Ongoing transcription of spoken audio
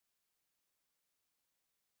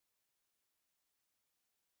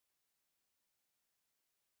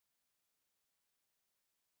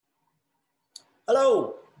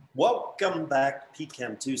Hello, welcome back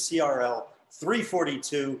PChem to CRL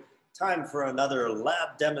 342. Time for another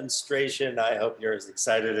lab demonstration. I hope you're as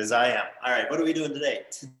excited as I am. All right, what are we doing today?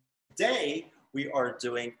 Today we are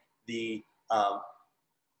doing the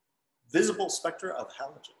visible spectra of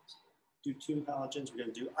halogens. Do two halogens. We're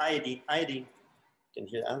going to do iodine. Iodine, you can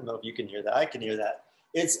hear that. I don't know if you can hear that. I can hear that.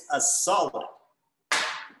 It's a solid.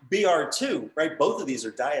 Br2, right? Both of these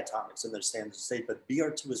are diatomics in their standard state, but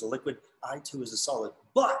Br2 is a liquid, I2 is a solid.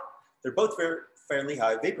 But they're both fairly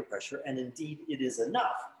high vapor pressure, and indeed it is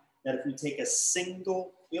enough that if we take a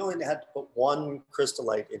single, we only had to put one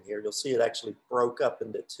crystallite in here. You'll see it actually broke up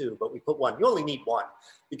into two, but we put one. You only need one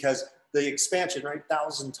because the expansion, right?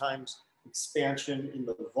 1,000 times expansion in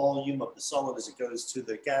the volume of the solid as it goes to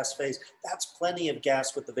the gas phase. That's plenty of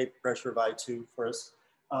gas with the vapor pressure of I2 for us.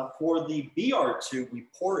 For the Br2, we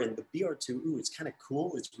pour in the Br2. Ooh, it's kind of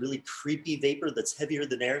cool. It's really creepy vapor that's heavier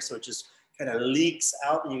than air, so it just kind of leaks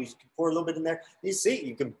out, and you can pour a little bit in there. You see,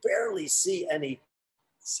 you can barely see any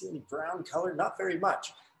brown color, not very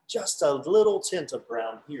much. Just a little tint of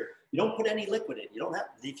brown here. You don't put any liquid in. You don't have.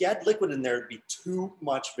 If you had liquid in there, it'd be too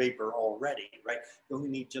much vapor already, right? You only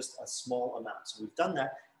need just a small amount. So we've done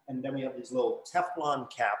that, and then we have these little Teflon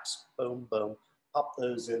caps. Boom, boom. Pop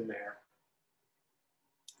those in there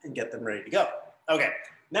and get them ready to go. Okay,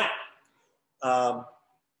 now,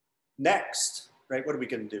 next, right, what are we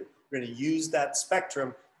gonna do? We're gonna use that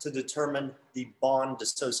spectrum to determine the bond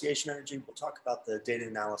dissociation energy. We'll talk about the data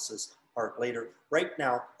analysis part later. Right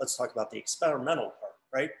now, let's talk about the experimental part,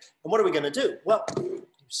 right? And what are we gonna do? Well, you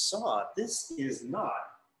saw, this is not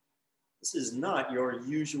your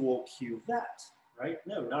usual cuvette, right?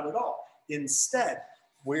 No, not at all. Instead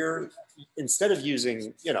of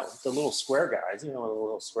using, the little square guys, what the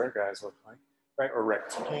little square guys look like, right? Or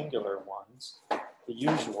rectangular ones, the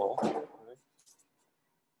usual, right?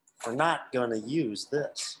 We're not going to use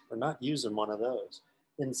this. We're not using one of those.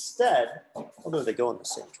 Instead, although they go in the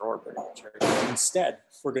same drawer pretty much, right? Instead,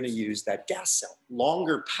 we're going to use that gas cell.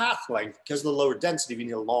 Longer path length, because of the lower density, we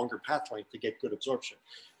need a longer path length to get good absorption.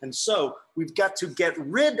 And so we've got to get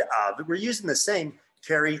rid of, we're using the same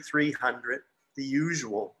Carry 300, the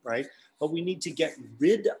usual, right? But we need to get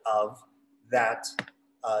rid of that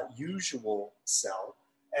usual cell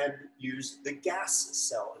and use the gas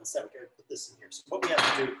cell instead. We're going to put this in here. So what we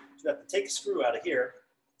have to do is we have to take a screw out of here,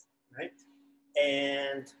 right?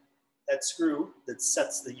 And that screw that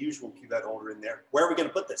sets the usual cuvette holder in there. Where are we going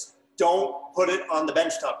to put this? Don't put it on the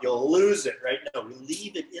benchtop. You'll lose it, right? No, we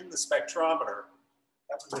leave it in the spectrometer.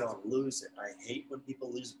 That's when we don't lose it. I hate when people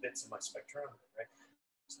lose bits of my spectrometer, right?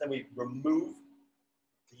 So then we remove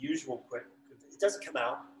the usual quick. It doesn't come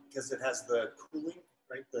out because it has the cooling,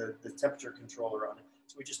 right? The temperature controller on it.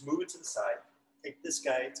 So we just move it to the side. Take this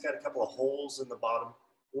guy. It's got a couple of holes in the bottom.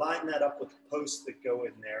 Line that up with the posts that go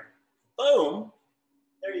in there. Boom.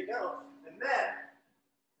 There you go. And then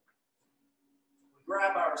we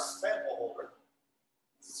grab our sample holder.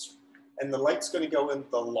 And the light's going to go in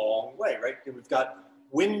the long way, right? We've got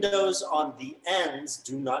windows on the ends.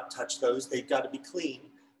 Do not touch those. They've got to be clean.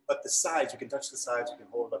 But the sides, you can touch the sides, you can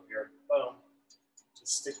hold it up here, boom.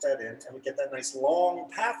 Just stick that in, and we get that nice long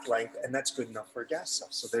path length, and that's good enough for a gas cell.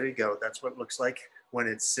 So there you go. That's what it looks like when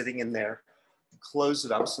it's sitting in there. Close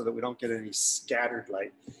it up so that we don't get any scattered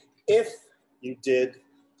light. If you did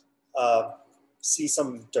see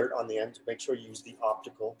some dirt on the end, make sure you use the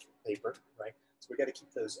optical paper, right? So we got to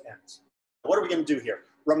keep those ends. What are we going to do here?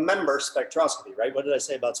 Remember spectroscopy, right? What did I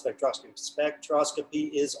say about spectroscopy?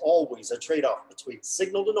 Spectroscopy is always a trade-off between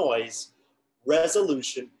signal to noise,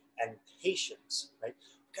 resolution, and patience, right?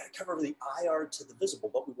 We've got to cover the IR to the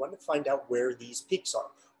visible, but we want to find out where these peaks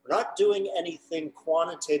are. We're not doing anything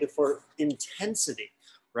quantitative for intensity,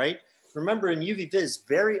 right? Remember in UV vis,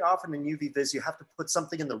 very often in UV vis, you have to put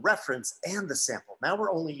something in the reference and the sample. Now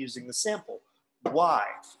we're only using the sample. Why?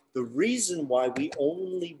 The reason why we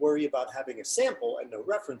only worry about having a sample and no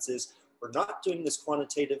reference is we're not doing this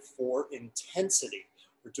quantitative for intensity.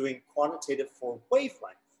 We're doing quantitative for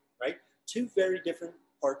wavelength, right? Two very different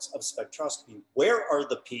parts of spectroscopy. Where are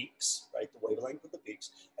the peaks, right? The wavelength of the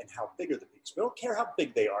peaks, and how big are the peaks? We don't care how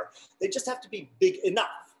big they are. They just have to be big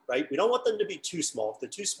enough, right? We don't want them to be too small. If they're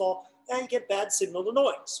too small, you get bad signal to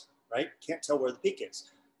noise, right? Can't tell where the peak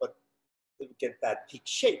is. But we get bad peak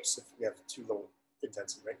shapes if we have too low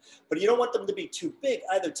intensity, right? But you don't want them to be too big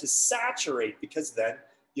either to saturate, because then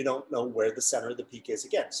you don't know where the center of the peak is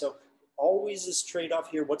again. So always this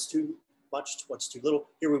trade-off here, what's too much, what's too little.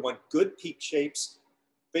 Here we want good peak shapes,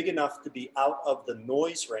 big enough to be out of the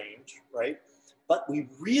noise range, right? But we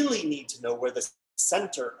really need to know where the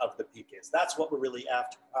center of the peak is. That's what we're really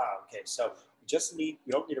after. Okay, so We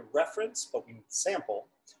don't need a reference, but we need a sample.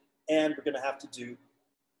 And we're gonna have to do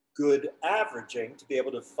good averaging to be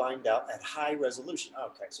able to find out at high resolution.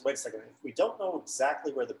 Okay, so wait a second. If we don't know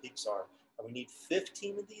exactly where the peaks are, and we need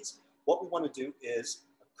 15 of these, what we want to do is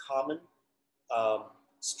a common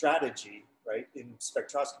strategy, right, in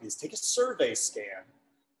spectroscopy is take a survey scan,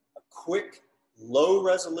 a quick, low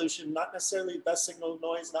resolution, not necessarily the best signal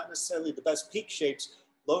noise, not necessarily the best peak shapes,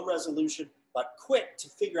 low resolution, but quick to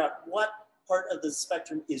figure out what part of the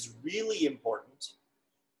spectrum is really important.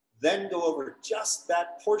 Then go over just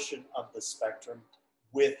that portion of the spectrum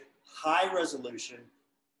with high resolution.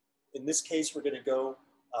 In this case, we're going to go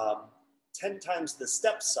 10 times the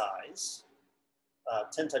step size,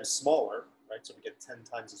 10 times smaller, right? So we get 10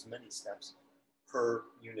 times as many steps per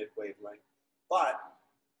unit wavelength. But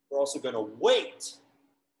we're also going to wait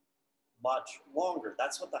much longer.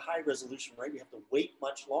 That's what the high resolution, right? We have to wait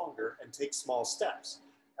much longer and take small steps.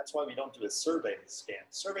 That's why we don't do a survey scan.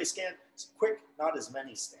 Survey scan is quick, not as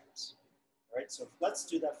many steps. All right, so let's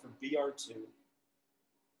do that for BR2.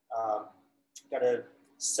 Got to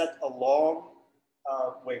set a long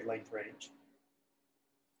wavelength range.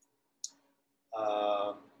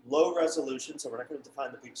 Low resolution, so we're not going to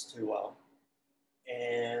define the peaks too well.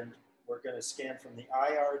 And we're going to scan from the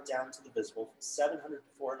IR down to the visible, 700 to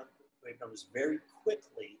 400 wave numbers very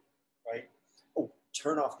quickly, right? Oh,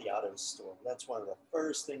 turn off the auto store. That's one of the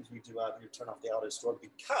first things we do out here, turn off the auto store,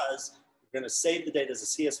 because we're going to save the data as a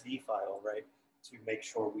CSV file, right? To make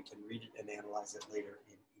sure we can read it and analyze it later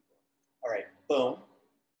in eBook. All right, boom.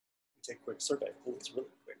 We take a quick survey. Oh, it's really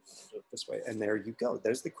quick. Do it this way. And there you go.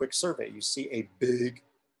 There's the quick survey. You see a big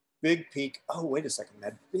peak. Oh, wait a second.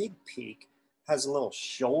 That big peak has a little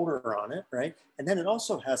shoulder on it, right? And then it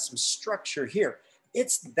also has some structure here.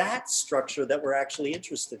 It's that structure that we're actually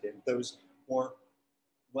interested in, those more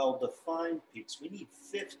well-defined peaks. We need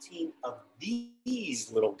 15 of these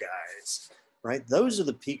little guys, right? Those are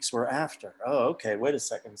the peaks we're after. Oh, okay, wait a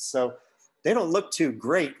second. So they don't look too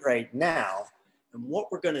great right now. And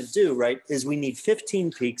what we're gonna do, right, is we need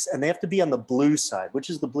 15 peaks, and they have to be on the blue side. Which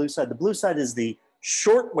is the blue side? The blue side is the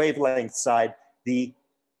short wavelength side, the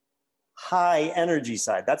high energy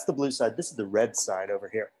side. That's the blue side. This is the red side over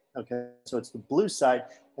here. Okay, so it's the blue side.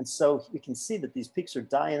 And so we can see that these peaks are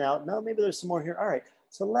dying out. No, maybe there's some more here. All right,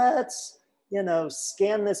 so let's,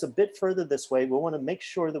 scan this a bit further this way. We want to make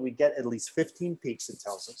sure that we get at least 15 peaks, it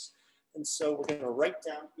tells us. And so we're going to write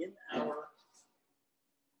down in our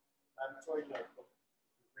laboratory notebook,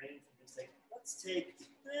 range of these things. Let's take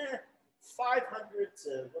 500 to,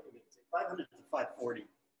 what are we going to take? 500 to 540,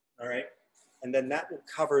 all right? And then that will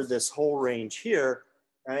cover this whole range here,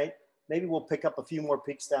 right? Maybe we'll pick up a few more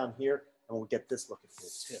peaks down here and we'll get this looking good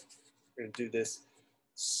too. We're gonna do this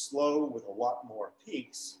slow with a lot more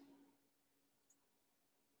peaks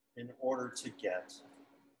in order to get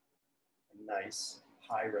a nice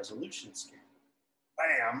high resolution scan.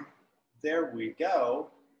 Bam, there we go.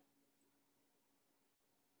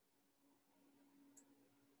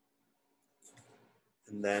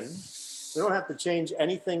 And then we don't have to change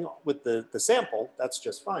anything with the sample. That's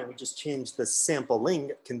just fine. We just change the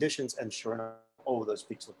sampling conditions, and sure enough, oh, those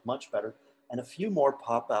peaks look much better. And a few more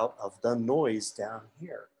pop out of the noise down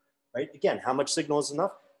here, right? Again, how much signal is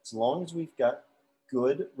enough? As long as we've got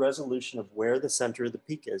good resolution of where the center of the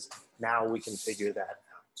peak is, now we can figure that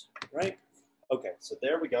out, right? Okay, so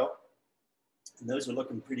there we go. And those are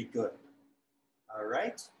looking pretty good. All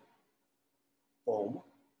right, boom.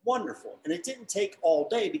 Wonderful. And it didn't take all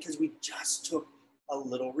day because we just took a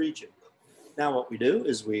little region. Now what we do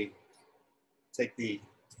is we take the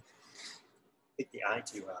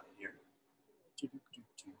I2 out of here.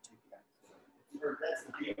 That's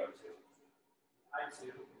the BR2.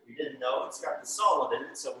 I2, we didn't know it's got the solid in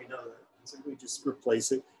it, so we know that. So we just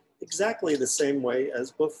replace it exactly the same way as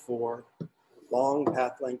before. Long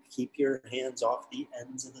path length, keep your hands off the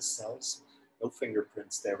ends of the cells. No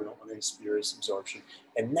fingerprints there. We don't want any spurious absorption.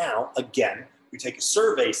 And now, again, we take a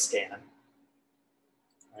survey scan.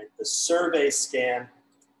 Right? The survey scan,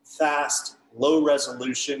 fast, low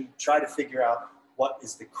resolution, try to figure out what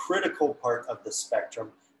is the critical part of the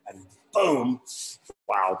spectrum, and boom,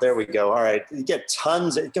 wow, there we go. All right, you get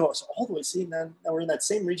tons, it goes all the way, see, now we're in that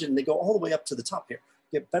same region, they go all the way up to the top here.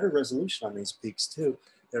 You get better resolution on these peaks too.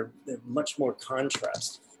 They're much more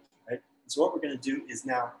contrast, right? So what we're gonna do is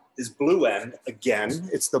now, this blue end, again,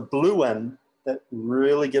 it's the blue end that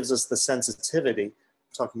really gives us the sensitivity.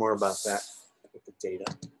 We'll talk more about that with the data,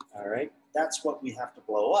 all right? That's what we have to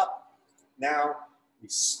blow up. Now, we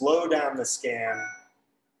slow down the scan,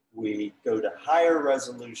 we go to higher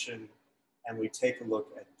resolution, and we take a look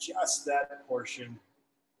at just that portion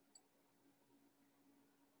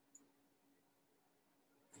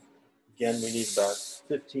Again, we need about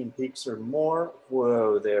 15 peaks or more.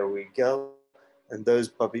 Whoa, there we go. And those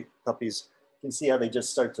puppies, you can see how they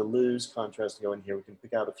just start to lose contrast. Go in here, we can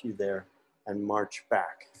pick out a few there and march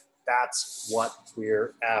back. That's what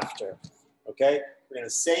we're after, okay? We're gonna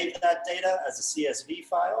save that data as a CSV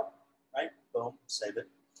file, right? Boom, save it.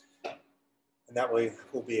 And that way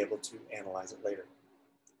we'll be able to analyze it later.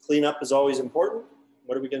 Cleanup is always important.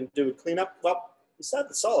 What are we gonna do with cleanup? Well, we said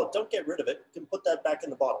the solid, don't get rid of it. You can put that back in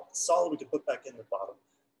the bottle. The solid we can put back in the bottle.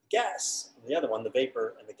 The gas, and the other one, the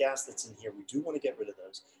vapor and the gas that's in here, we do want to get rid of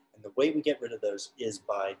those. And the way we get rid of those is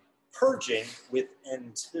by purging with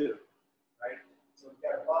N2, right? So we've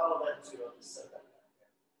got a bottle of N2, I'll just set that down here.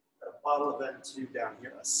 Got a bottle of N2 down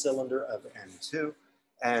here, a cylinder of N2,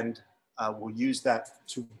 and we'll use that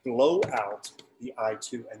to blow out the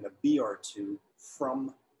I2 and the Br2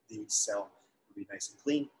 from the cell. It'll be nice and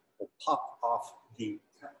clean. We'll pop off the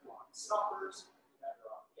Teflon stoppers that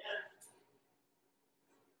are on the end.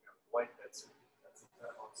 White, that's the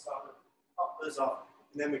Teflon stopper. Pop those off,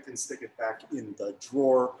 and then we can stick it back in the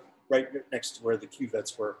drawer right next to where the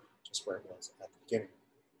cuvettes were, just where it was at the beginning.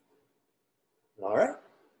 All right.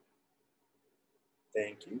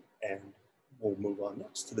 Thank you, and we'll move on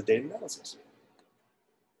next to the data analysis.